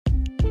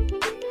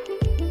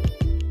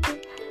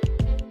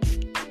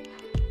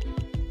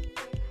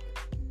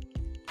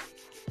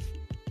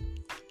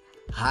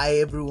Hi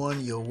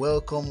everyone, you're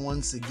welcome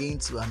once again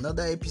to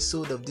another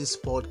episode of this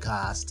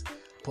podcast,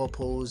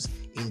 Purpose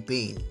in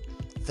Pain.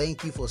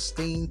 Thank you for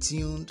staying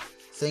tuned,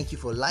 thank you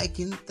for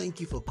liking,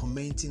 thank you for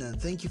commenting,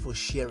 and thank you for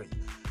sharing.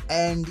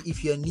 And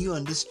if you're new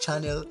on this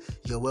channel,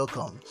 you're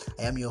welcome.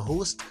 I am your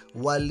host,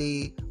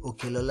 Wale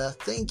Okelola.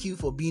 Thank you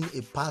for being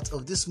a part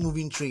of this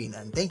moving train,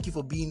 and thank you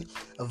for being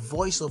a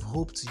voice of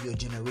hope to your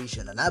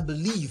generation. And I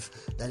believe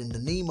that in the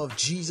name of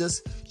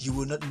Jesus, you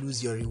will not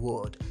lose your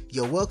reward.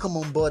 You're welcome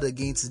on board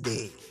again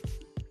today.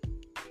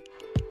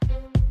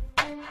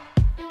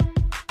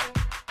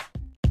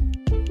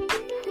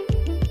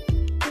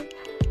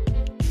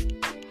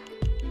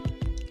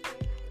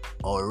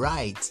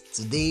 Alright,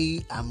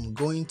 today I'm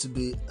going to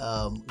be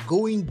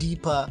going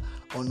deeper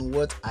on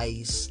what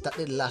I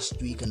started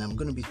last week, and I'm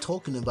going to be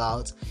talking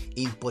about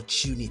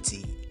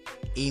importunity.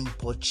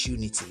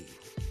 Importunity.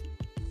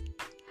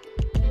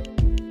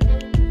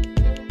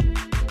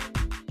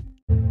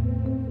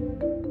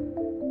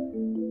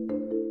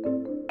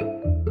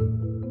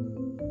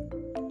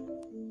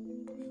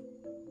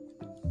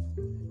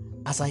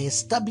 As I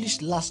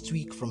established last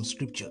week from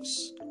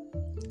scriptures,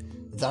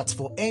 that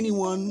for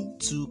anyone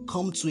to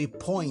come to a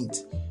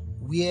point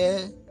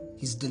where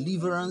his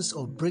deliverance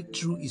or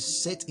breakthrough is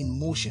set in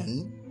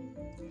motion,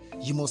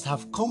 you must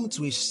have come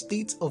to a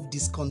state of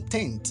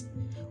discontent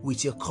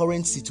with your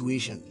current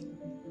situation.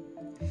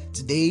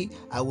 Today,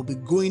 I will be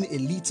going a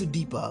little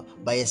deeper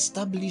by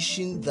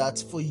establishing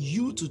that for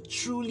you to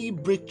truly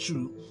break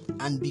through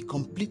and be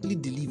completely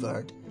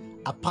delivered,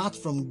 apart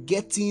from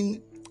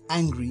getting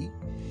angry,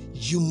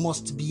 you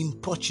must be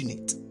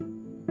importunate.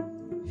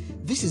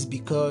 This is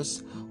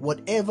because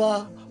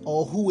whatever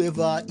or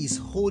whoever is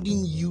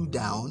holding you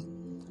down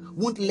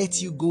won't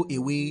let you go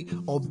away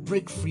or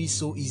break free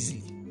so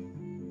easily.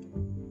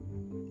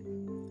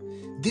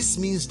 This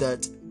means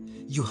that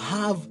you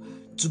have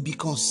to be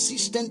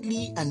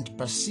consistently and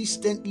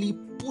persistently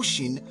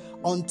pushing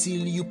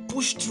until you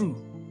push through.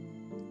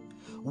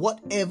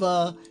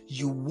 Whatever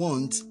you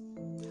want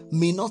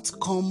may not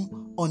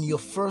come on your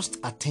first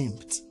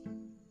attempt.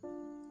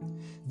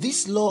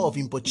 This law of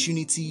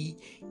importunity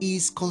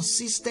is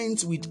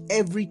consistent with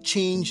every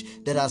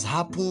change that has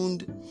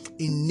happened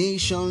in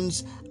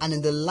nations and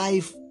in the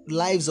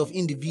lives of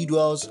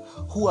individuals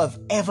who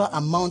have ever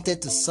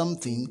amounted to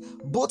something,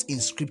 both in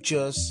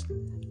scriptures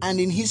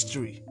and in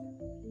history.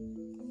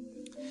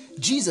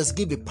 Jesus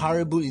gave a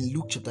parable in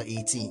Luke chapter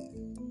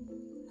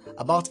 18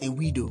 about a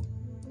widow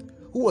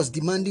who was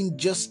demanding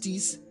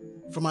justice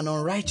from an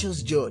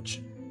unrighteous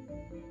judge.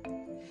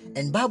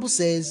 And Bible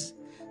says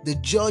the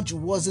judge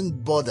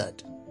wasn't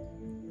bothered.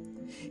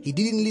 He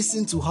didn't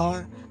listen to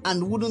her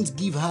and wouldn't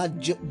give her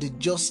the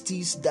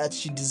justice that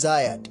she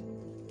desired.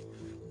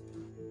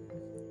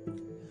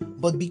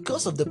 But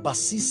because of the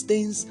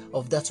persistence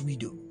of that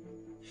widow,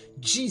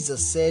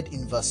 Jesus said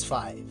in verse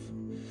 5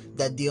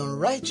 that the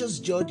unrighteous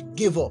judge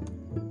gave up.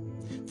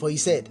 For he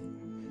said,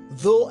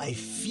 "Though I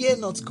fear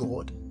not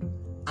God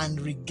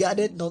and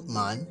regarded not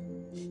man,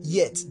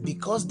 yet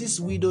because this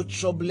widow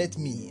troubleth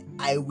me,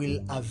 I will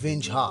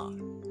avenge her,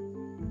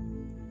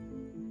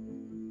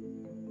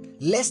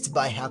 lest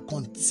by her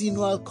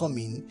continual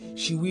coming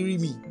she weary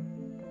me."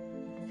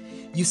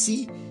 You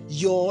see,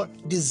 your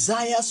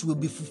desires will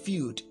be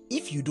fulfilled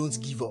if you don't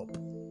give up.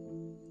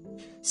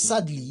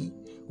 Sadly,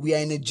 we are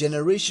in a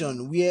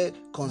generation where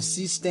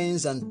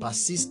consistency and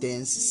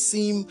persistence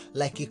seem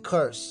like a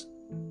curse.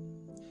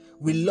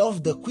 We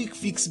love the quick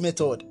fix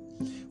method.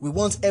 We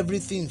want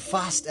everything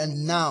fast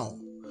and now,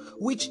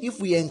 which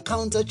if we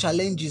encounter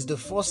challenges the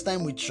first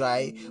time we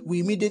try, we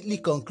immediately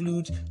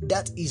conclude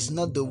that is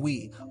not the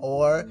way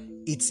or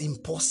it's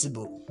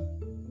impossible.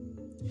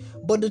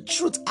 But the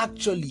truth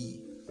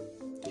actually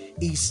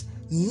is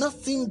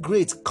nothing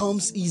great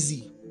comes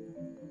easy.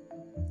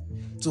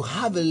 To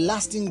have a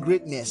lasting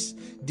greatness,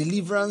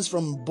 deliverance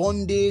from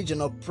bondage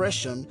and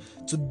oppression,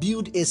 to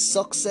build a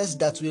success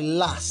that will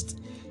last,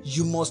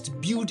 you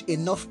must build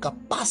enough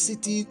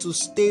capacity to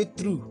stay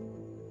through.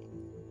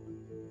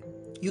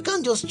 You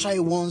can't just try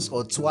once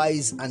or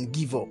twice and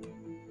give up.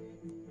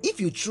 If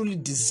you truly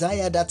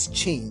desire that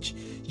change,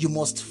 you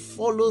must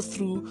follow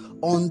through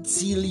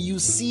until you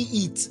see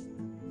it.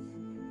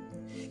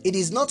 It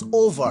is not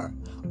over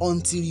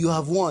until you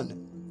have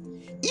won.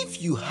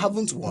 If you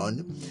haven't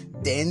won,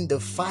 then the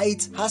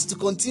fight has to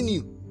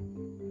continue.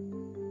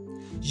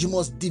 You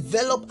must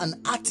develop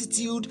an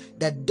attitude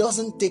that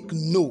doesn't take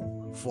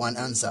no for an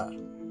answer.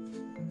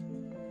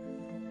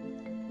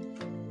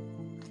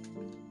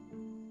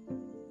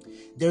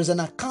 There's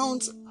an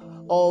account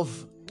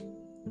of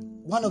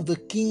one of the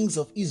kings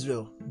of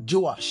Israel,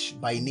 Joash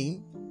by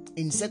name,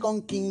 in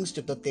 2 Kings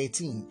chapter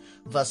 13,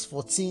 verse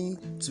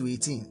 14 to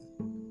 18.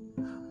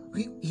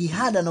 He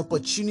had an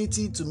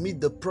opportunity to meet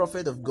the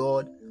prophet of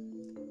God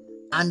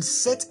and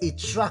set a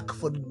track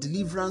for the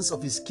deliverance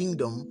of his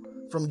kingdom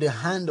from the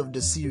hand of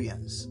the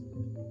Syrians.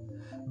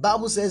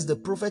 Bible says the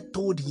prophet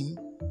told him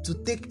to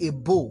take a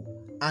bow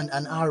and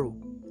an arrow.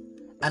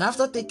 And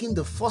after taking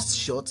the first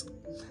shot,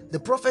 the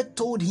prophet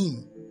told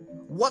him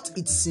what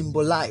it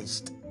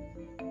symbolized.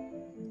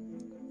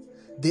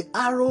 the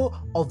arrow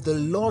of the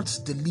Lord's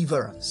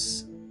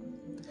deliverance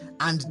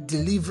and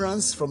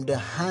deliverance from the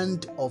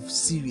hand of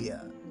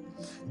Syria.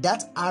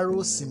 That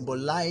arrow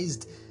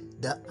symbolized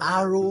the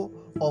arrow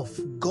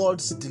of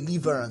God's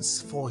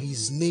deliverance for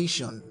his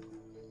nation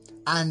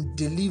and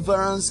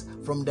deliverance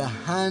from the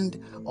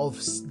hand of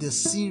the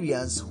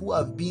Syrians who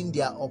have been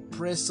their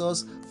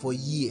oppressors for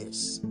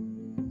years.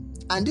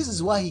 And this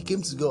is why he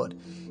came to God.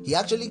 He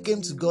actually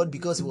came to God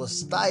because he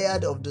was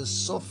tired of the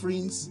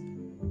sufferings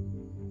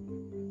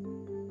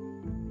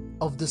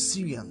of the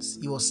Syrians.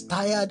 He was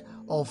tired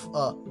of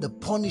the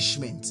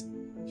punishment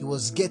he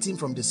was getting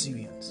from the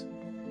Syrians.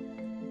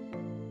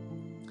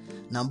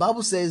 Now, the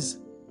Bible says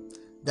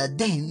that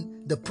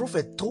then the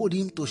prophet told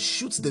him to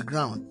shoot the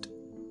ground.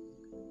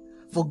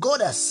 For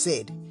God has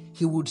said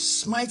he would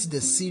smite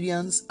the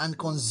Syrians and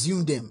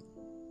consume them.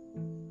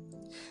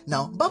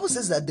 Now, the Bible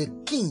says that the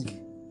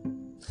king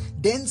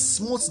then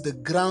smote the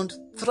ground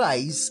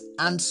thrice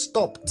and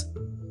stopped.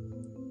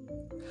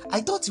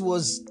 I thought he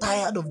was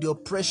tired of the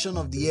oppression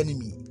of the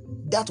enemy.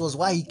 That was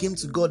why he came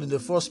to God in the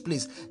first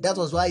place. That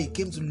was why he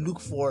came to look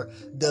for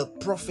the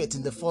prophet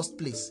in the first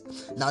place.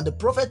 Now the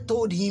prophet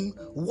told him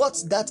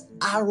what that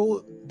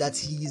arrow that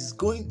he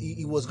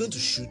was going to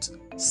shoot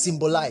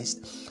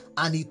symbolized.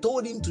 And he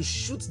told him to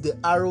shoot the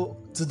arrow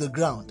to the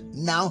ground.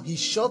 Now he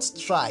shot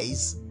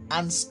thrice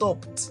and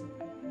stopped.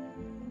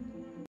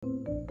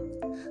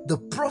 The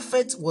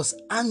prophet was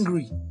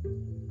angry.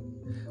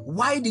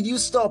 Why did you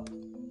stop?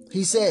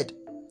 He said,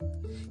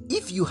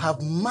 if you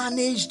have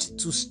managed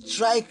to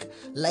strike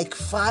like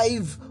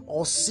 5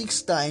 or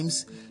 6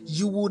 times,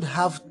 you would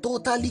have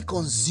totally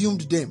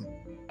consumed them.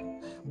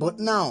 But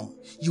now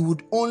you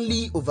would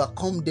only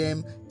overcome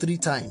them 3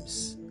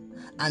 times.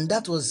 And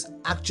that was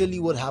actually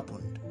what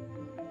happened.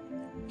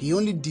 He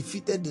only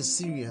defeated the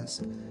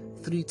Syrians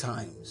 3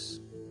 times.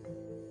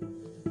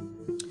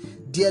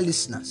 Dear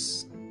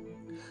listeners,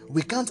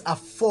 we can't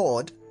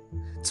afford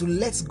to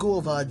let go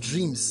of our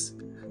dreams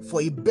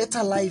for a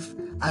better life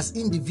as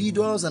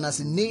individuals and as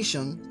a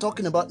nation,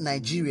 talking about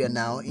Nigeria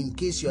now, in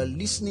case you are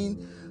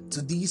listening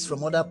to this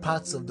from other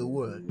parts of the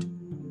world.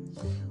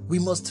 We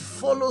must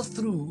follow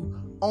through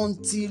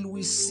until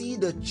we see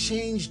the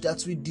change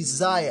that we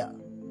desire.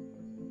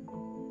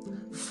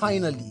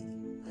 Finally,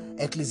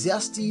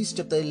 Ecclesiastes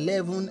chapter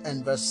 11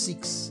 and verse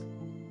 6.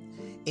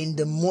 In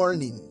the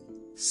morning,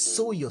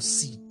 sow your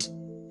seed,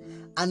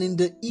 and in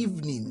the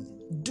evening,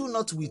 do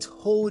not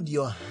withhold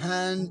your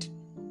hand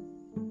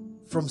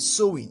from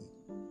sowing.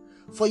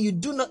 For you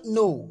do not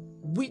know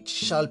which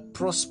shall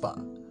prosper,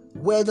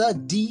 whether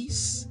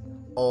this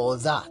or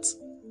that,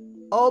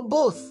 or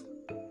both.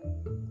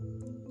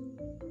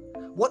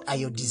 What are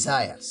your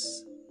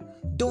desires?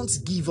 Don't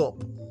give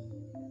up.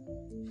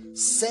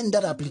 Send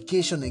that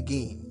application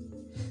again.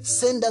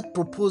 Send that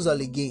proposal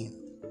again.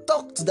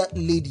 Talk to that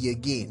lady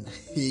again.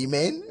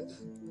 Amen.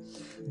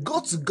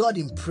 Go to God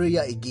in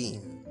prayer again.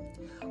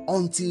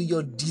 Until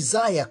your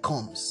desire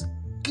comes,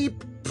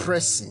 keep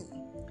pressing.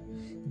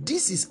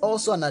 This is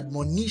also an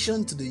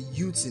admonition to the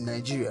youths in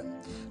Nigeria.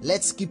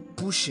 Let's keep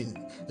pushing.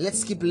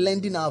 Let's keep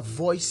lending our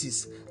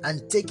voices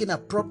and taking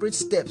appropriate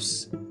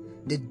steps.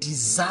 The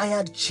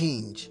desired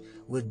change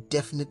will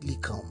definitely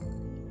come.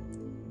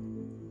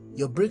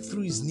 Your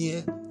breakthrough is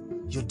near.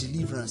 Your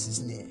deliverance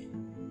is near.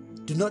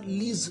 Do not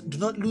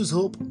lose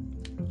hope.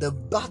 The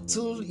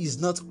battle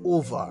is not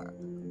over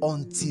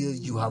until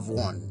you have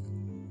won.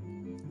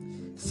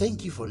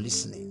 Thank you for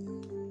listening.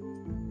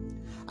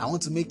 I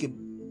want to make a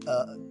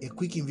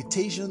quick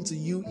invitation to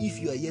you. If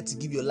you are yet to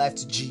give your life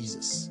to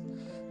Jesus,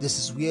 this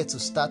is where to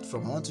start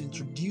from. I want to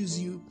introduce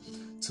you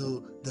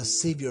to the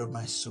Savior of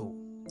my soul.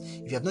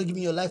 If you have not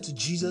given your life to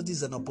Jesus, this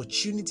is an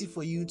opportunity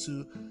for you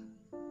to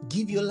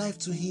give your life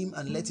to Him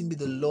and let Him be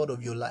the Lord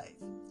of your life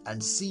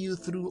and see you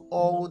through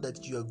all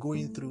that you are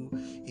going through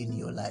in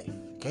your life.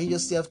 Can you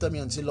just say after me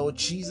and say, Lord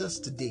Jesus,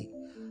 today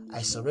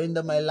I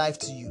surrender my life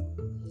to you.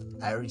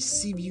 I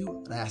receive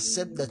you and I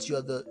accept that you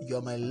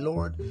are my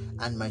Lord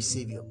and my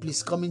Savior.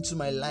 Please come into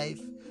my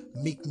life,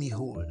 make me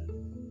whole,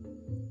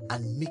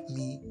 and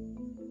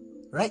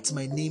write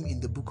my name in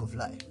the book of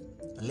life,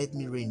 and let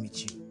me reign with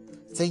you.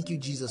 Thank you,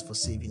 Jesus, for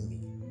saving me.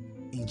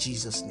 In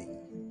Jesus' name,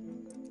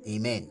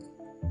 amen.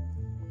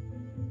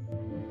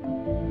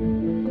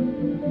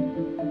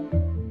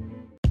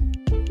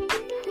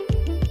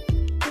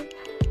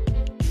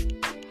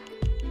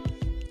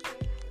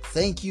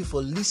 Thank you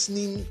for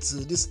listening to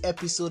this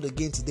episode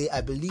again today.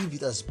 I believe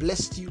it has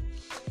blessed you.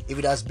 If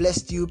it has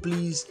blessed you,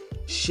 please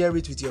share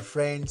it with your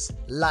friends,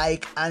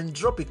 like, and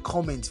drop a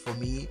comment for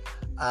me.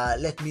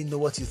 Let me know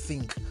what you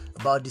think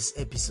about this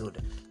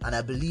episode. And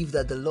I believe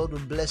that the Lord will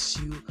bless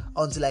you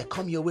until I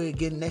come your way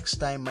again next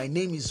time. My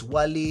name is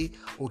Wale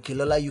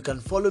Okelola. You can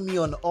follow me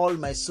on all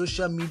my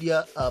social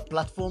media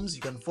platforms.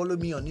 You can follow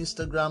me on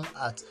Instagram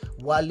at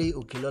Wale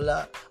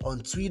Okelola,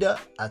 on Twitter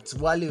at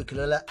Wale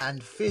Okelola,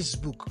 and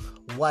Facebook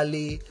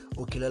Wale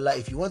Okelola.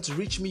 If you want to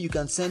reach me, you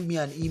can send me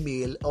an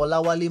email,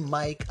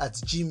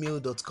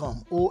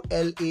 olawalemike@gmail.com,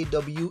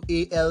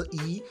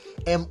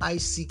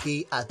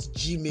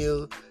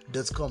 OLAWALEMICK@gmail.com.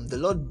 gmail.com. The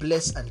Lord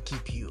bless and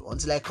keep you.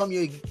 Until I come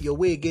your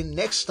way again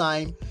next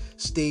time,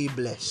 stay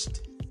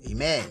blessed.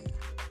 Amen.